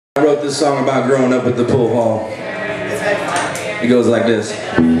I wrote this song about growing up at the pool hall. It goes like this.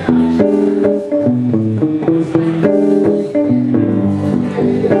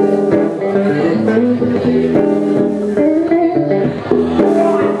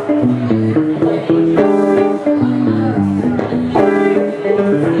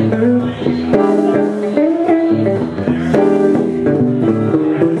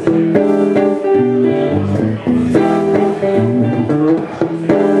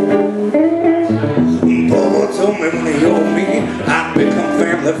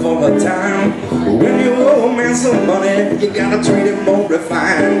 For a time, when you owe a man some money, you gotta treat him more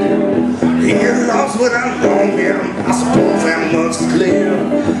refined. He loves what I loan him, I suppose that much is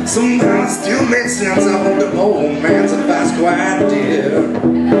clear. Somehow it still makes sense, I hold the old man's advice quite dear.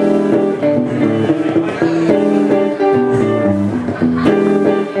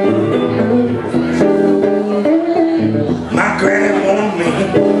 My granny warned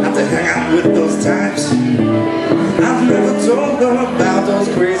me not to hang out with those types. I've never told her about those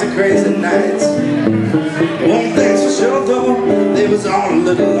crazy, crazy nights. One thing's for sure though, they was all a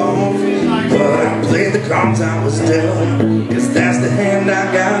little off. But I played the cards I was dealt, 'cause that's the hand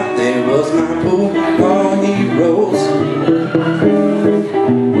I got. They was my pool hall heroes.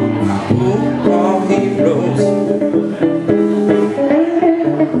 My pool hall heroes.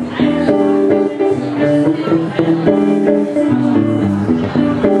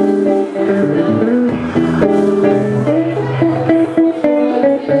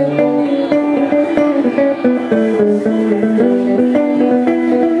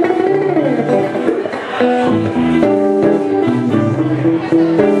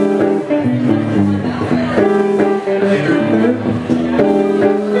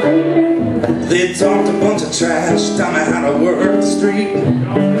 They talked a bunch of trash, taught me how to work the street.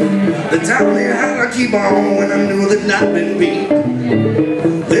 They taught me how to keep on when I knew that I'd been beat.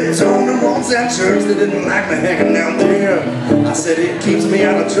 They told me once at church they didn't like me hanging out there. I said it keeps me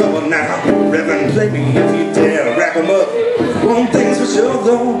out of trouble now. Reverend, play me if you dare. Rack 'em up. One thing's for sure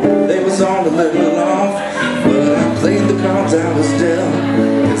though, they was all a little off. But I played the cards I was dealt,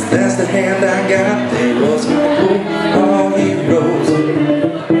 'cause that's the hand I got. They was my pool hall heroes.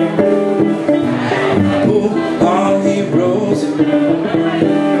 All heroes.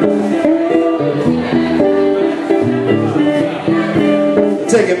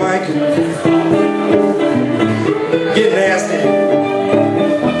 Take it, Mike. Get nasty.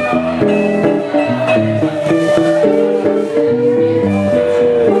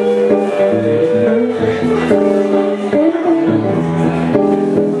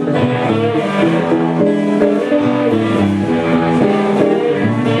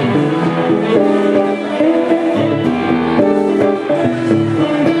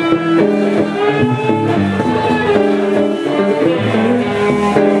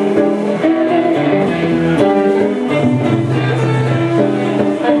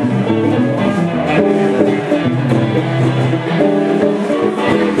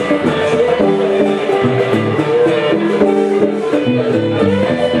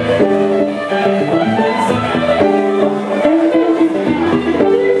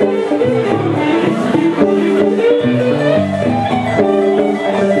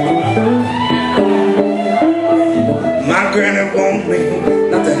 Granny warned me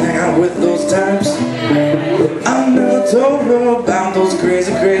not to hang out with those types. I never told her about those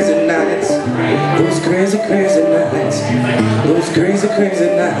crazy, crazy nights. Those crazy, crazy nights. Those crazy, crazy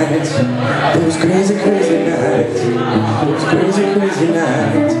nights. Those crazy, crazy nights. Those crazy, crazy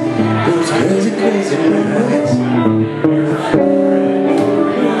nights. Those crazy, crazy nights.